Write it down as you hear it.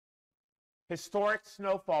Historic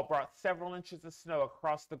snowfall brought several inches of snow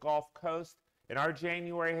across the Gulf Coast, and our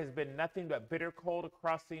January has been nothing but bitter cold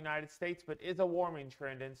across the United States, but is a warming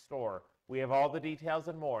trend in store. We have all the details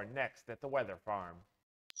and more next at the Weather Farm.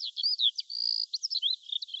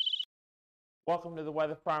 Welcome to the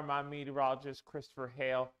Weather Farm. I'm meteorologist Christopher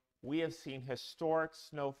Hale. We have seen historic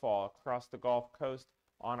snowfall across the Gulf Coast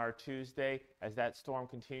on our Tuesday as that storm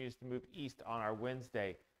continues to move east on our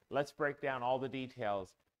Wednesday. Let's break down all the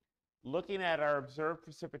details. Looking at our observed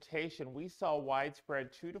precipitation, we saw widespread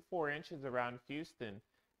 2 to 4 inches around Houston.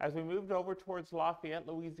 As we moved over towards Lafayette,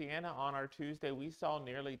 Louisiana on our Tuesday, we saw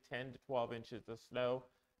nearly 10 to 12 inches of snow.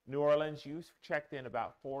 New Orleans, you checked in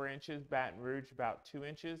about 4 inches, Baton Rouge about 2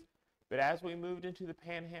 inches. But as we moved into the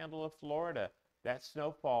Panhandle of Florida, that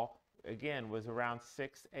snowfall, again, was around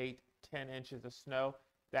 6, 8, 10 inches of snow.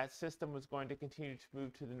 That system was going to continue to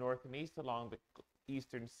move to the north and east along the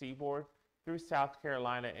eastern seaboard through South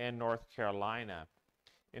Carolina and North Carolina.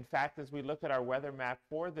 In fact, as we look at our weather map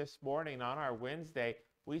for this morning on our Wednesday,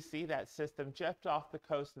 we see that system just off the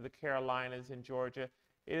coast of the Carolinas and Georgia.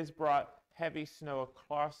 It has brought heavy snow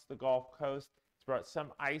across the Gulf Coast. It's brought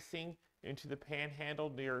some icing into the Panhandle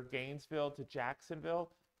near Gainesville to Jacksonville.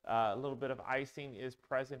 A little bit of icing is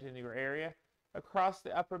present in your area. Across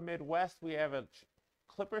the upper Midwest, we have a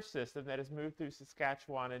clipper system that has moved through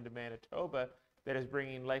Saskatchewan into Manitoba that is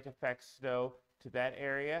bringing lake effect snow to that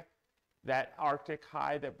area. That Arctic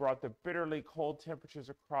high that brought the bitterly cold temperatures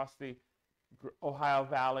across the Ohio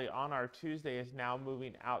Valley on our Tuesday is now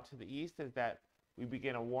moving out to the east as that we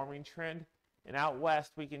begin a warming trend. And out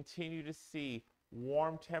west, we continue to see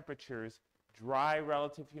warm temperatures, dry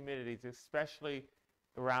relative humidities, especially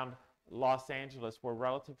around Los Angeles, where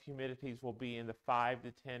relative humidities will be in the 5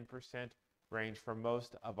 to 10% range for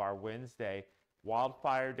most of our Wednesday.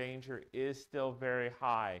 Wildfire danger is still very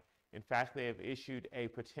high. In fact, they have issued a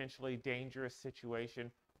potentially dangerous situation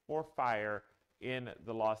for fire in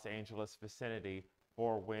the Los Angeles vicinity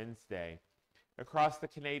for Wednesday. Across the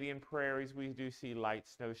Canadian prairies, we do see light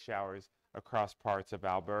snow showers across parts of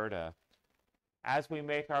Alberta. As we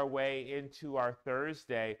make our way into our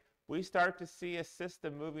Thursday, we start to see a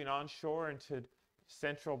system moving onshore into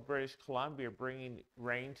central British Columbia, bringing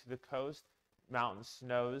rain to the coast, mountain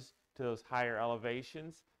snows to those higher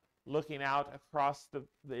elevations. Looking out across the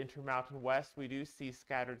Intermountain West, we do see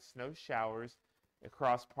scattered snow showers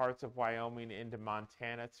across parts of Wyoming into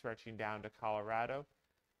Montana, stretching down to Colorado.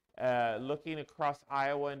 Looking across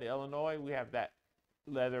Iowa into Illinois, we have that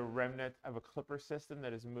leather remnant of a clipper system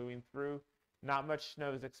that is moving through. Not much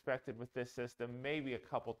snow is expected with this system, maybe a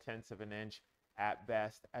couple tenths of an inch at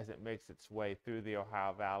best as it makes its way through the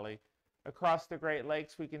Ohio Valley. Across the Great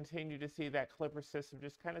Lakes, we continue to see that clipper system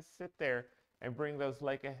just kind of sit there and bring those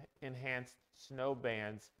lake-enhanced snow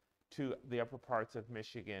bands to the upper parts of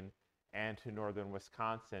Michigan and to northern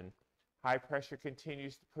Wisconsin. High pressure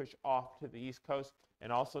continues to push off to the east coast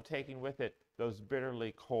and also taking with it those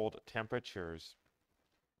bitterly cold temperatures.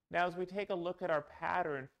 Now, as we take a look at our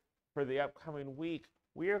pattern for the upcoming week,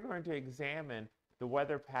 we are going to examine the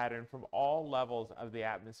weather pattern from all levels of the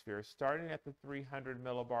atmosphere, starting at the 300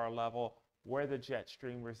 millibar level where the jet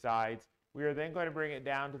stream resides. We are then going to bring it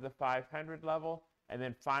down to the 500 level, and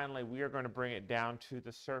then finally we are going to bring it down to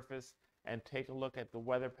the surface and take a look at the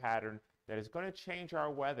weather pattern that is going to change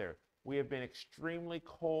our weather. We have been extremely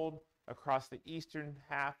cold across the eastern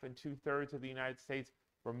half and 2/3 of the United States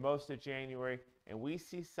for most of January, and we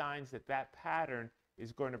see signs that that pattern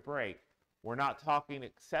is going to break. We're not talking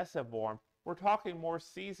excessive warm. We're talking more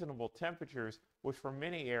seasonable temperatures, which for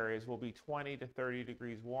many areas will be 20 to 30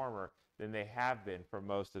 degrees warmer than they have been for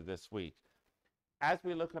most of this week. As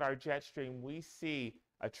we look at our jet stream, we see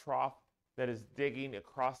a trough that is digging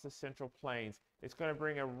across the central plains. It's going to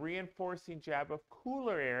bring a reinforcing jab of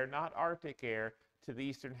cooler air, not Arctic air, to the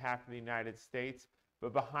eastern half of the United States.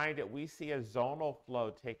 But behind it, we see a zonal flow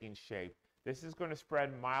taking shape. This is going to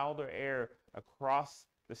spread milder air across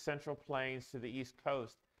the central plains to the east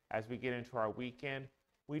coast. As we get into our weekend,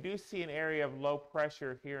 we do see an area of low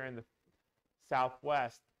pressure here in the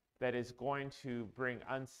southwest that is going to bring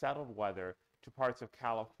unsettled weather to parts of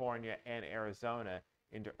California and Arizona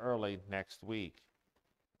into early next week.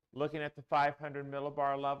 Looking at the 500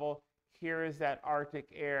 millibar level, here is that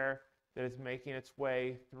Arctic air that is making its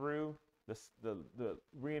way through the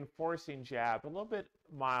reinforcing jab, a little bit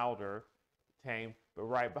milder, tame, but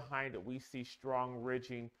right behind it we see strong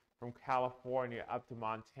ridging from California up to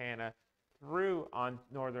Montana, through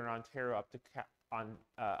northern Ontario up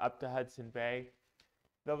to Hudson Bay.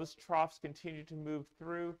 Those troughs continue to move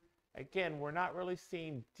through. Again, we're not really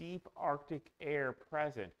seeing deep Arctic air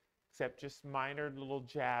present, except just minor little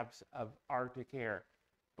jabs of Arctic air.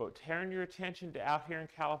 But turn your attention to out here in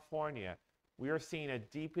California. We are seeing a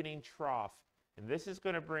deepening trough, and this is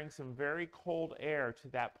going to bring some very cold air to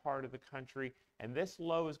that part of the country, and this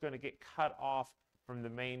low is going to get cut off from the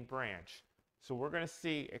main branch. So we're going to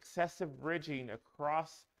see excessive ridging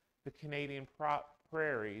across the Canadian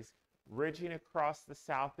prairies, ridging across the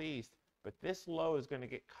southeast, but this low is going to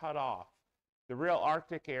get cut off. The real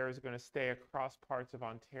Arctic air is going to stay across parts of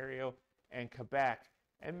Ontario and Quebec,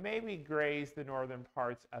 and maybe graze the northern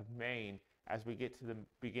parts of Maine as we get to the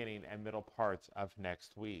beginning and middle parts of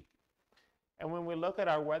next week. And when we look at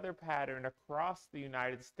our weather pattern across the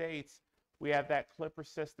United States, we have that clipper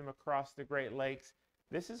system across the Great Lakes.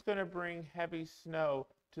 This is going to bring heavy snow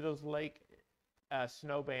to those lake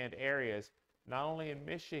snowband areas, not only in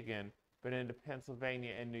Michigan, but into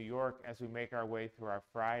Pennsylvania and New York as we make our way through our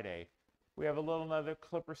Friday. We have another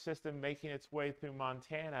clipper system making its way through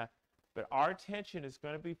Montana, but our attention is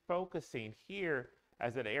going to be focusing here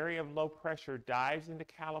as an area of low pressure dives into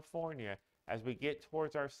California as we get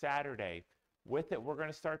towards our Saturday. With it, we're going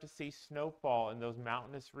to start to see snowfall in those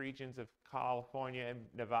mountainous regions of California and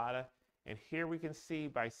Nevada. And here we can see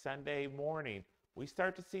by Sunday morning, we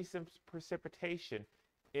start to see some precipitation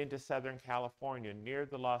into Southern California near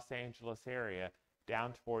the Los Angeles area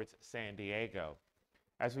down towards San Diego.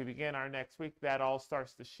 As we begin our next week, that all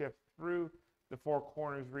starts to shift through the Four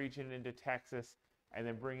Corners region into Texas, and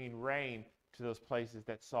then bringing rain to those places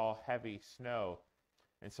that saw heavy snow.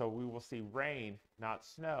 And so we will see rain, not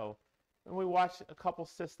snow. And we watch a couple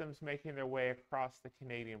systems making their way across the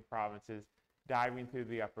Canadian provinces, diving through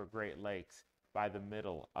the upper Great Lakes by the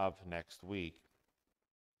middle of next week.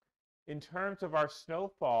 In terms of our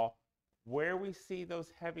snowfall, where we see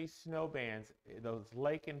those heavy snow bands, those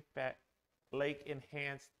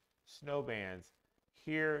lake-enhanced snow bands,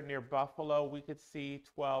 here near Buffalo, we could see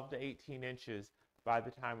 12 to 18 inches by the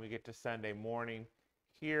time we get to Sunday morning.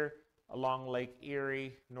 Here along Lake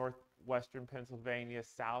Erie, northwestern Pennsylvania,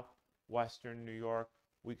 southwestern New York,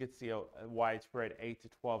 we could see a widespread 8 to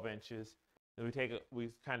 12 inches. Then we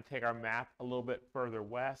kind of take our map a little bit further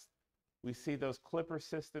west. We see those clipper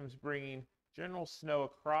systems bringing general snow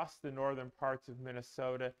across the northern parts of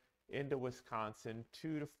Minnesota into Wisconsin,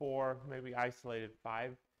 2 to 4, maybe isolated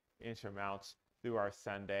 5-inch amounts through our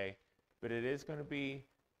Sunday. But it is going to be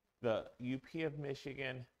the UP of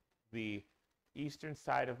Michigan, the eastern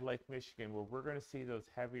side of Lake Michigan, where we're going to see those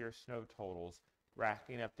heavier snow totals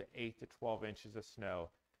racking up to 8 to 12 inches of snow.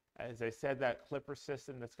 As I said, that clipper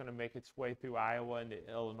system that's going to make its way through Iowa into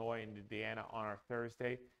Illinois and Indiana on our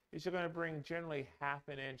Thursday is going to bring generally half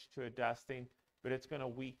an inch to a dusting, but it's going to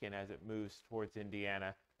weaken as it moves towards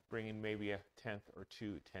Indiana, bringing maybe 1/10 or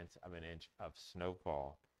 2/10 of an inch of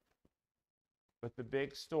snowfall. But the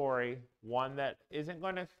big story, one that isn't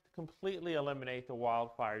going to completely eliminate the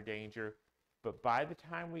wildfire danger, but by the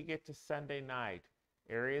time we get to Sunday night,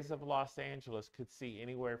 areas of Los Angeles could see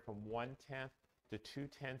anywhere from 1/10 to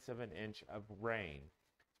 2/10 of an inch of rain.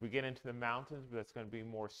 As we get into the mountains, that's going to be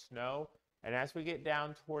more snow. And as we get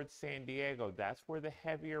down towards San Diego, that's where the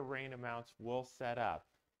heavier rain amounts will set up.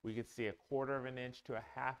 We could see 1/4 of an inch to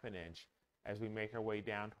 1/2 an inch as we make our way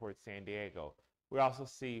down towards San Diego. We also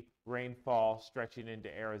see rainfall stretching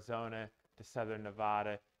into Arizona, to southern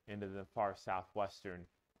Nevada, into the far southwestern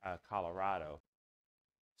Colorado.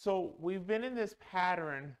 So we've been in this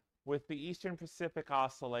pattern with the Eastern Pacific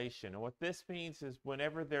Oscillation. And what this means is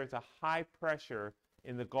whenever there's a high pressure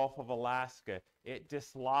in the Gulf of Alaska, it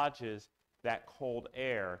dislodges that cold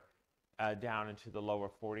air down into the lower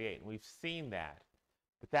 48. And we've seen that.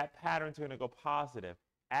 But that pattern's going to go positive,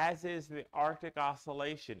 as is the Arctic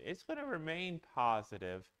Oscillation. It's going to remain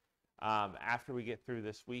positive after we get through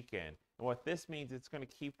this weekend. And what this means, it's going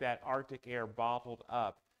to keep that Arctic air bottled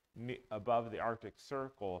up above the Arctic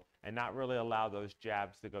Circle and not really allow those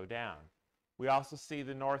jabs to go down. We also see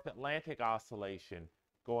the North Atlantic Oscillation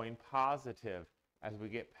going positive as we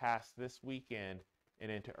get past this weekend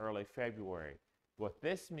and into early February. What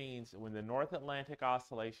this means, when the North Atlantic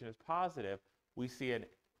Oscillation is positive, we see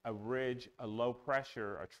a ridge, a low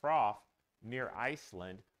pressure, a trough near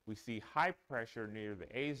Iceland. We see high pressure near the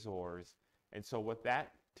Azores. And so what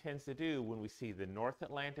that tends to do when we see the North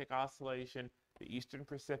Atlantic Oscillation, the Eastern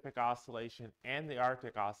Pacific Oscillation, and the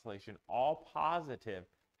Arctic Oscillation all positive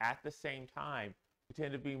at the same time, we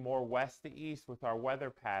tend to be more west to east with our weather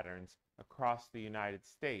patterns across the United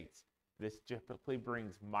States. This typically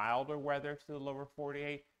brings milder weather to the lower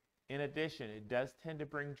 48. In addition, it does tend to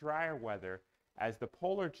bring drier weather as the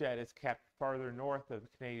polar jet is kept farther north of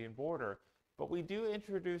the Canadian border. But we do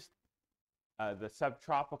introduce the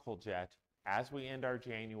subtropical jet as we end our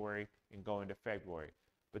January and go into February.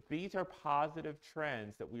 But these are positive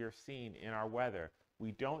trends that we are seeing in our weather.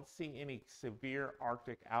 we don't see any severe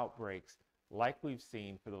Arctic outbreaks like we've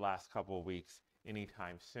seen for the last couple of weeks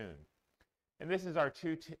anytime soon. And this is our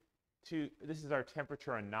this is our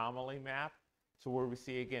temperature anomaly map. So where we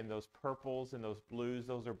see again those purples and those blues,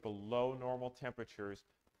 those are below normal temperatures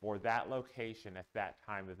for that location at that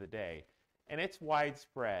time of the day. And it's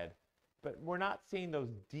widespread, but we're not seeing those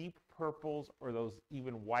deep purples or those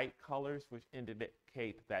even white colors, which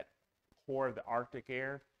indicate that core of the Arctic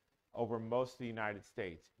air over most of the United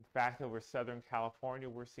States. In fact, over Southern California,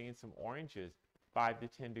 we're seeing some oranges 5 to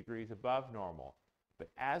 10 degrees above normal. But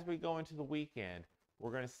as we go into the weekend,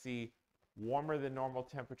 we're going to see warmer than normal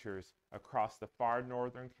temperatures across the far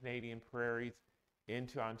northern Canadian prairies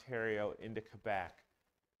into Ontario, into Quebec.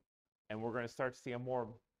 And we're going to start to see a more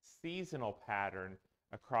seasonal pattern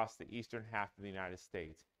across the eastern half of the United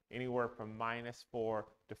States, anywhere from -4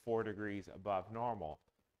 to 4 degrees above normal.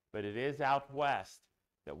 But it is out west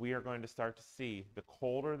that we are going to start to see the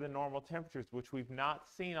colder than normal temperatures, which we've not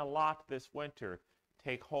seen a lot this winter,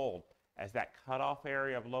 take hold as that cutoff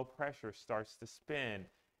area of low pressure starts to spin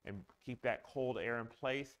and keep that cold air in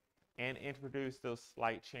place and introduce those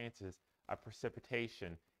slight chances of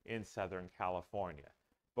precipitation in Southern California.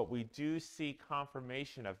 But we do see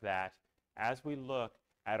confirmation of that as we look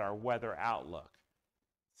at our weather outlook.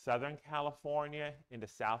 Southern California into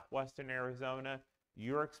southwestern Arizona,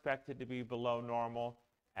 you're expected to be below normal,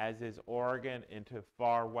 as is Oregon into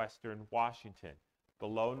far western Washington.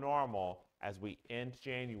 Below normal as we end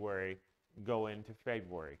January, go into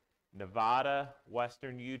February. Nevada,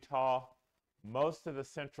 western Utah, most of the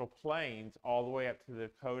Central Plains, all the way up to the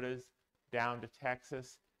Dakotas, down to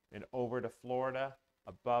Texas, and over to Florida,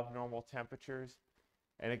 above normal temperatures.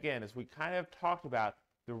 And again, as we kind of talked about,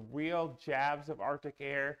 the real jabs of Arctic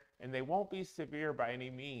air, and they won't be severe by any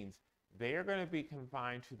means, they are going to be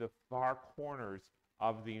confined to the far corners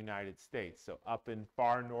of the United States. So up in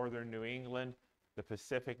far northern New England, the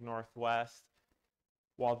Pacific Northwest.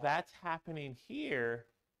 While that's happening here,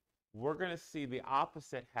 we're going to see the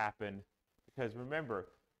opposite happen, because remember,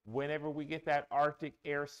 whenever we get that Arctic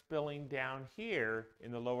air spilling down here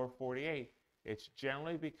in the lower 48, it's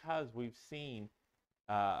generally because we've seen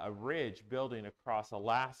a ridge building across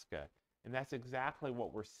Alaska, and that's exactly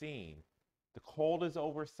what we're seeing. The cold is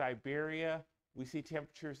over Siberia. We see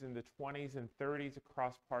temperatures in the 20s and 30s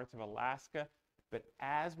across parts of Alaska, but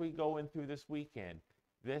as we go in through this weekend,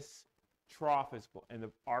 this trough and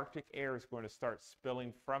the Arctic air is going to start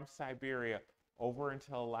spilling from Siberia over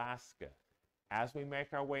into Alaska. As we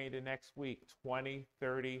make our way into next week, 20,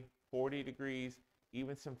 30, 40 degrees,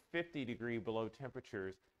 even some 50-degree below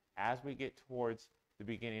temperatures as we get towards the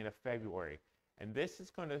beginning of February. And this is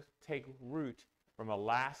going to take root from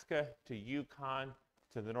Alaska to Yukon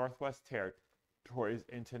to the Northwest Territories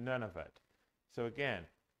into Nunavut. So again,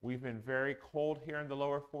 we've been very cold here in the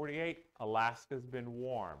lower 48. Alaska's been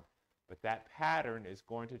warm. But that pattern is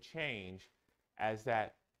going to change as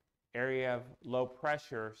that area of low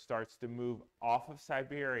pressure starts to move off of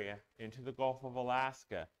Siberia into the Gulf of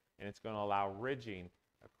Alaska, and it's going to allow ridging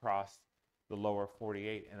across the lower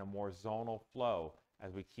 48 and a more zonal flow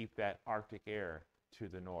as we keep that Arctic air to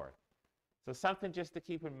the north. So something just to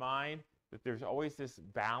keep in mind, that there's always this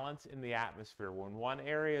balance in the atmosphere. When one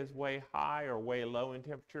area is way high or way low in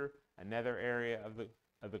temperature, another area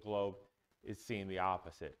of the globe is seeing the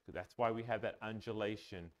opposite. That's why we have that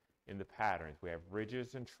undulation in the patterns. We have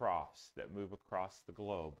ridges and troughs that move across the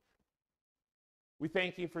globe. We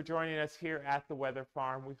thank you for joining us here at the Weather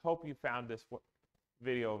Farm. We hope you found this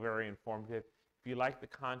video very informative. If you like the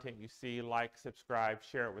content you see, like, subscribe,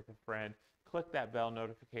 share it with a friend. Click that bell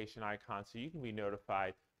notification icon so you can be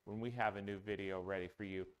notified when we have a new video ready for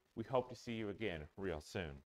you. We hope to see you again real soon.